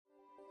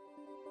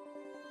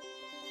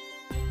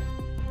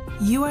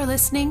You are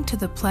listening to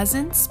the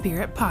Pleasant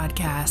Spirit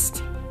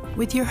Podcast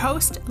with your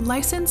host,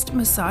 licensed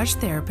massage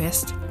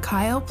therapist,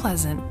 Kyle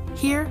Pleasant.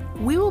 Here,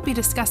 we will be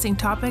discussing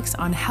topics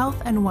on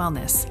health and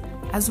wellness,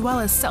 as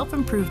well as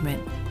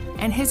self-improvement,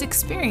 and his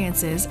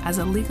experiences as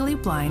a legally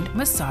blind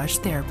massage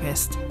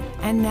therapist.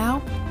 And now,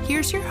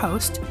 here's your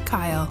host,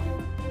 Kyle.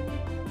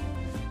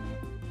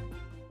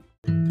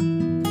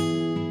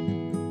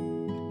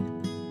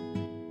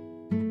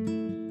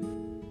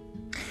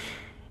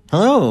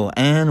 Hello,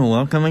 and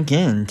welcome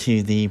again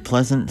to the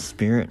Pleasant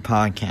Spirit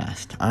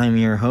Podcast. I'm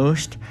your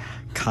host,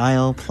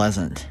 Kyle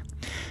Pleasant.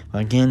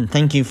 Again,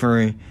 thank you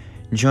for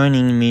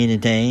joining me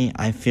today.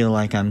 I feel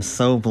like I'm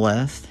so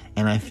blessed,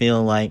 and I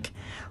feel like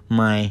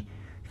my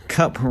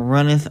cup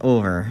runneth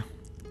over.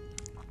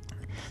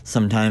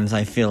 Sometimes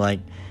I feel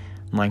like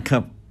my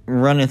cup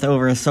runneth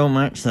over so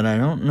much that I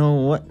don't know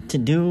what to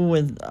do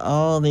with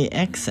all the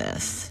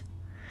excess.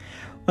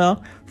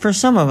 Well, for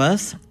some of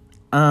us,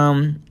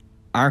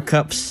 our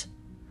cups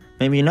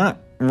maybe not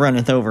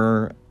runneth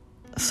over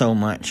so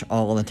much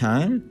all the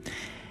time.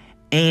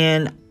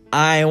 And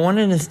I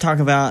wanted to talk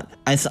about,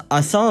 I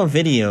saw a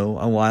video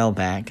a while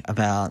back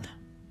about,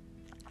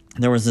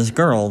 there was this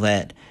girl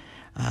that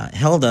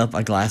held up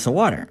a glass of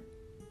water.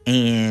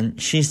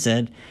 And she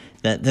said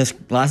that this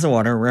glass of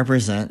water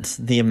represents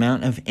the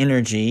amount of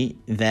energy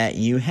that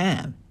you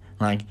have.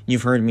 Like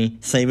you've heard me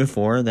say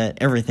before that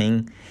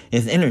everything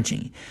is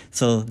energy.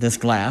 So this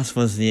glass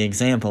was the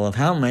example of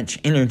how much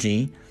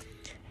energy,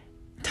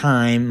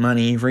 time,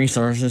 money,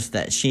 resources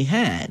that she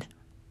had.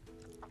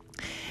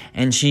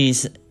 And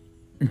she's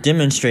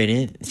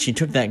demonstrated, she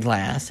took that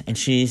glass and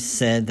she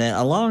said that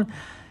a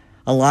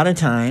lot of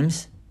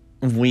times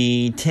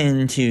we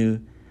tend to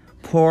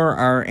pour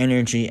our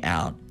energy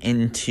out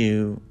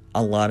into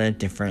a lot of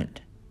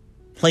different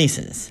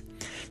places.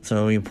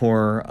 So you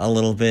pour a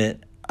little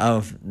bit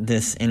of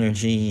this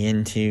energy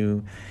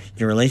into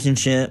your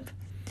relationship,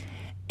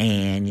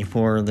 and you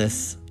pour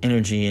this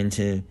energy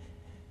into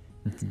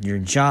your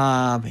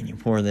job, and you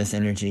pour this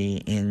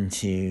energy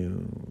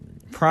into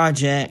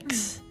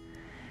projects,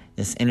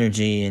 this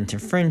energy into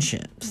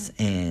friendships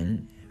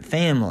and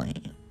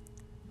family.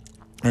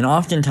 And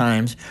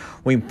oftentimes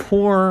we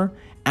pour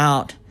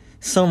out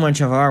so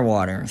much of our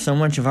water, so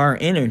much of our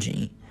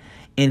energy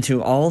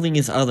into all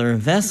these other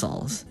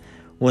vessels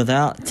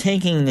without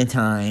taking the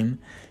time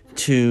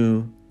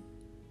to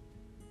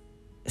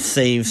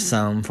save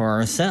some for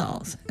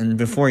ourselves. And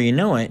before you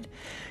know it,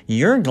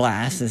 your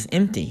glass is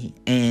empty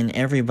and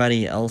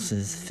everybody else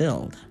is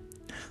filled.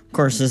 Of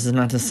course, this is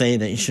not to say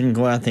that you shouldn't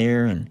go out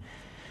there and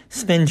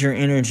spend your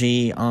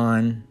energy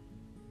on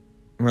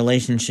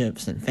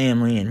relationships and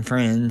family and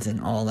friends and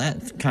all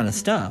that kind of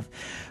stuff.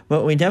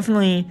 But we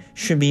definitely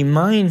should be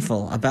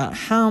mindful about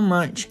how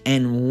much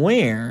and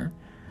where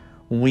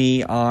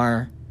we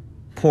are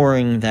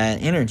pouring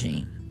that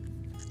energy.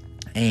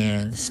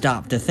 And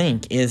stop to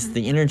think, is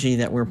the energy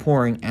that we're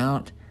pouring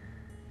out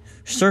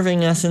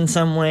serving us in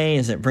some way?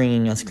 Is it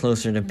bringing us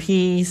closer to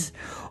peace?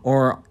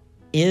 Or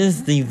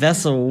is the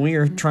vessel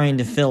we're trying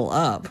to fill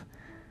up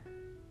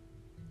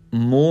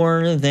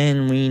more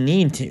than we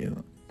need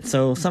to?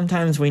 So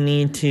sometimes we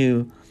need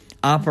to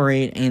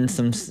operate and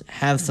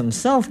have some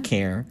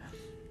self-care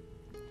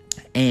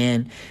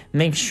and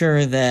make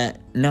sure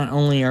that not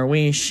only are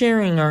we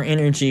sharing our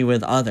energy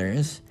with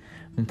others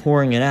and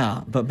pouring it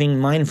out, but being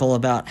mindful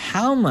about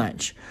how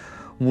much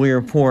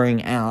we're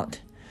pouring out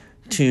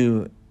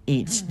to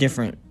each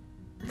different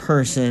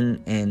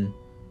person and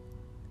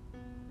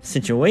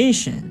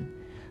situation,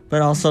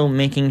 but also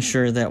making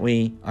sure that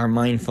we are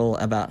mindful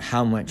about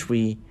how much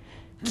we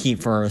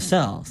keep for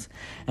ourselves.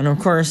 And of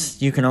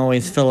course, you can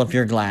always fill up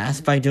your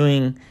glass by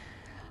doing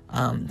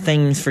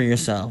things for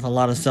yourself, a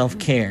lot of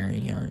self-care,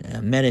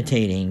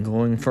 meditating,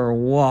 going for a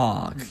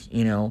walk,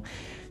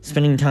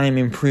 spending time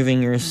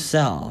improving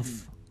yourself.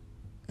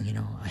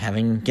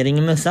 Getting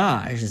a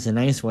massage is a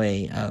nice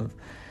way of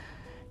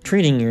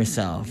treating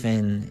yourself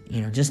and,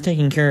 just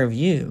taking care of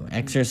you,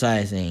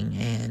 exercising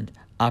and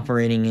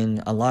operating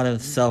in a lot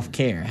of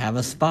self-care. Have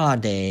a spa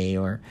day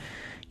or,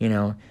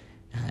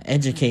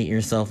 educate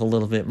yourself a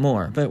little bit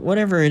more. But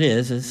whatever it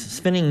is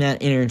spending that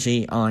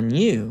energy on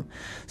you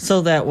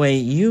so that way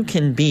you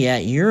can be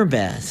at your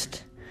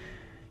best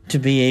to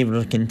be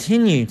able to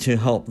continue to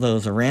help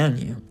those around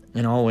you.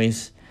 And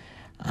always,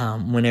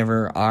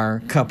 whenever our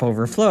cup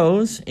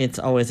overflows, it's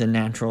always a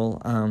natural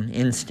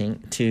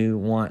instinct to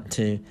want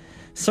to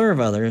serve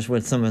others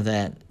with some of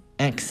that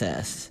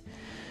excess.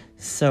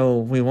 So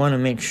we want to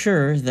make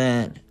sure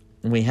that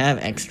we have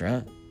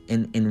extra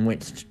in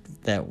which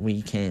that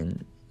we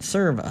can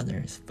serve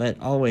others. But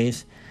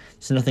always,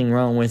 there's nothing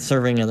wrong with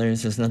serving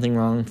others. There's nothing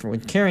wrong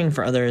with caring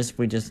for others.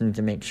 We just need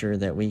to make sure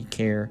that we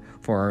care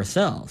for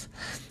ourselves.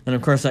 And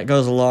of course, that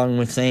goes along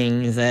with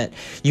saying that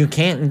you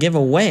can't give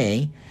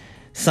away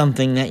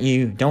something that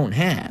you don't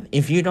have.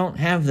 If you don't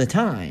have the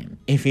time,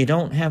 if you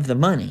don't have the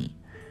money,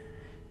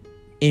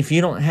 if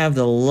you don't have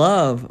the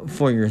love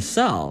for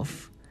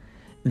yourself,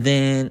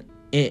 then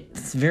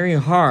it's very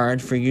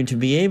hard for you to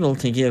be able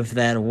to give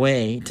that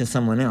away to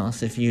someone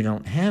else if you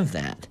don't have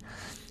that.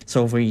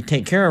 So if we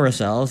take care of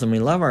ourselves and we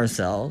love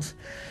ourselves,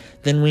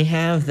 then we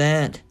have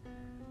that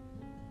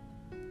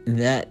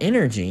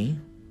energy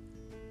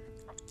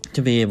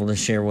to be able to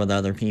share with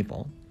other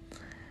people.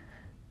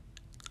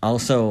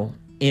 Also,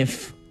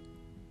 if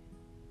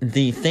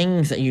the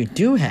things that you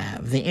do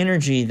have, the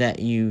energy that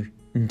you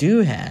do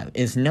have,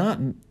 is not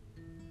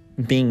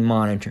being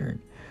monitored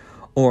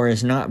or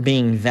is not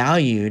being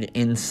valued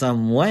in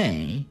some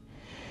way,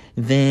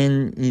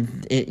 then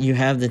you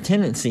have the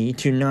tendency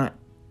to not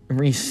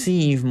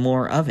receive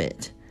more of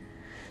it.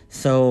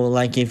 So,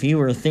 like if you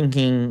were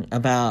thinking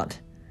about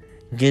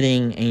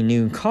getting a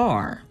new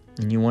car,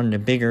 and you wanted a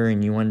bigger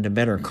and you wanted a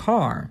better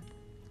car,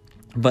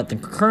 but the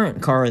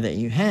current car that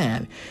you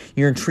have,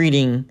 you're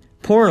treating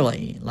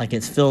poorly, like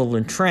it's filled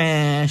with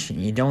trash,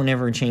 and you don't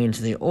ever change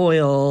the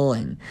oil,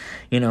 and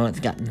it's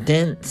got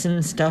dents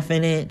and stuff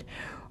in it,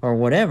 or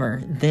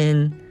whatever,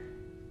 then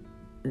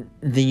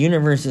the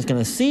universe is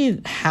going to see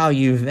how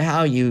you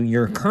value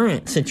your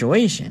current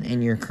situation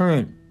and your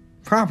current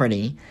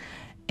property,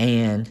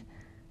 and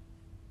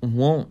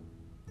won't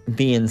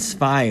be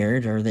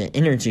inspired, or the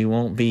energy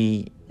won't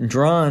be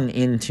drawn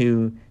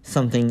into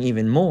something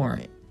even more.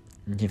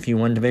 If you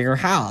want a bigger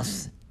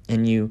house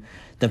and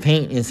the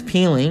paint is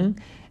peeling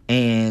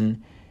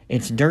and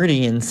it's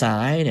dirty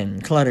inside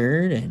and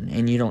cluttered,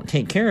 and you don't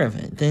take care of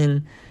it,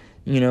 then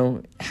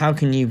how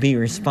can you be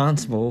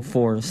responsible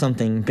for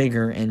something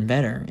bigger and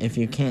better if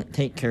you can't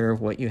take care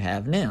of what you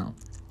have now?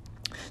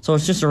 So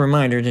it's just a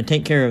reminder to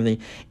take care of the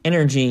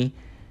energy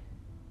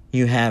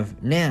you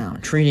have now,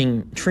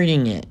 treating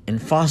it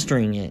and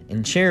fostering it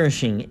and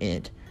cherishing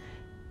it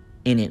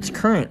in its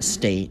current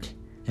state,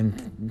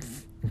 and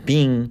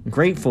being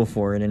grateful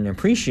for it and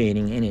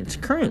appreciating in its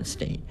current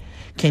state.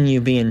 Can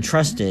you be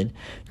entrusted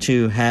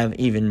to have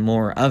even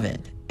more of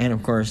it? And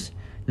of course,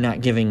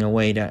 not giving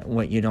away to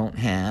what you don't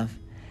have,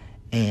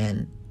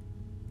 and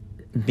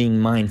being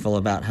mindful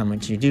about how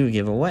much you do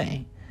give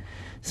away.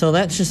 So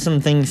that's just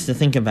some things to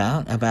think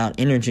about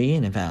energy,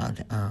 and about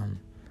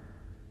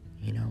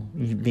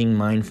being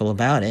mindful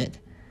about it,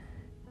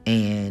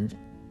 and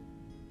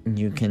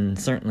you can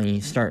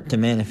certainly start to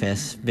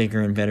manifest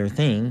bigger and better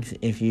things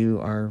if you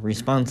are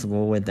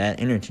responsible with that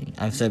energy.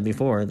 I've said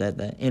before that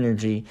the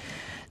energy,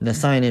 the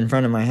sign in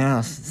front of my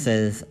house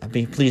says,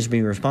 please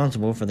be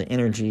responsible for the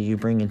energy you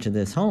bring into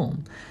this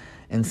home.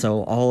 And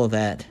so all of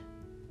that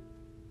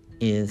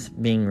is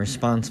being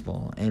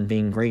responsible and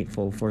being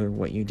grateful for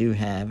what you do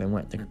have and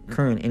what the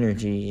current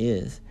energy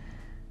is.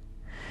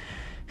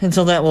 And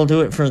so that will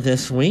do it for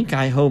this week.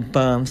 I hope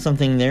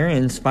something there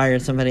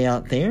inspired somebody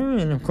out there.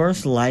 And of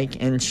course,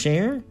 like and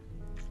share.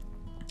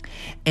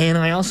 And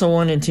I also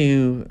wanted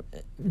to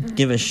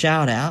give a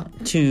shout out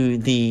to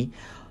the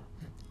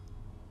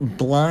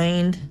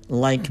Blind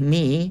Like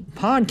Me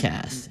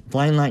podcast.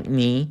 Blind Like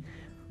Me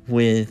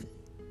with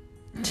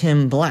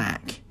Tim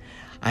Black.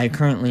 I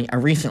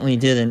recently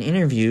did an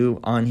interview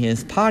on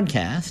his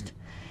podcast,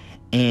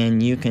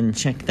 and you can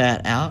check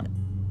that out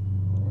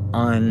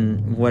on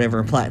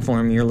whatever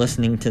platform you're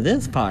listening to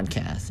this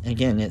podcast.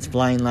 Again, it's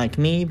Blind Like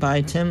Me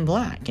by Tim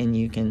Black, and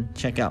you can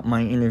check out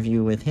my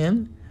interview with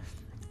him.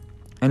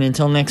 And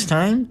until next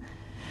time,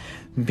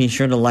 be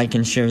sure to like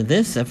and share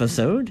this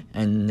episode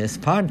and this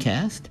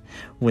podcast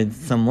with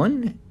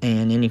someone.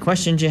 And any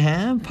questions you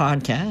have,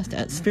 podcast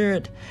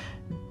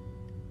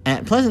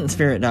at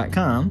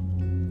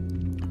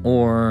pleasantspirit.com,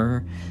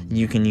 or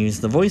you can use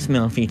the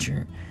voicemail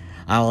feature.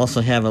 I'll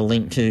also have a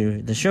link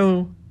to the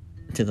show,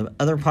 to the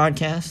other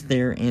podcast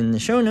there in the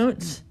show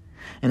notes.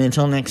 And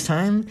until next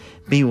time,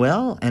 be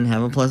well and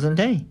have a pleasant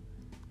day.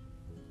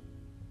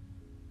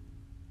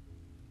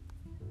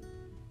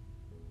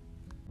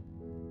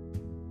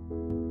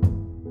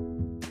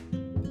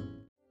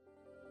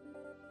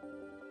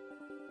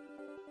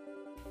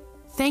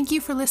 Thank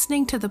you for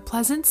listening to the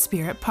Pleasant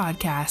Spirit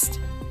Podcast.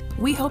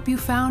 We hope you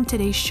found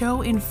today's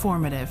show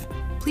informative.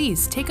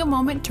 Please take a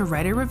moment to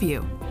write a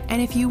review.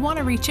 And if you want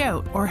to reach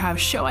out or have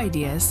show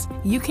ideas,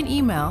 you can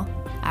email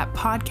at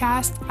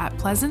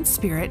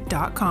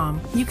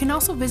podcast@pleasantspirit.com. You can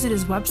also visit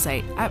his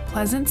website at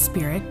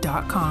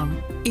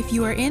pleasantspirit.com. If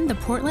you are in the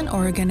Portland,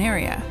 Oregon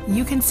area,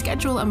 you can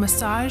schedule a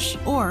massage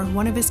or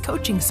one of his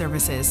coaching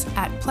services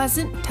at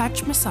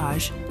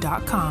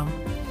pleasanttouchmassage.com.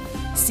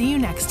 See you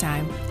next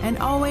time, and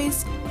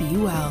always be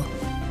well.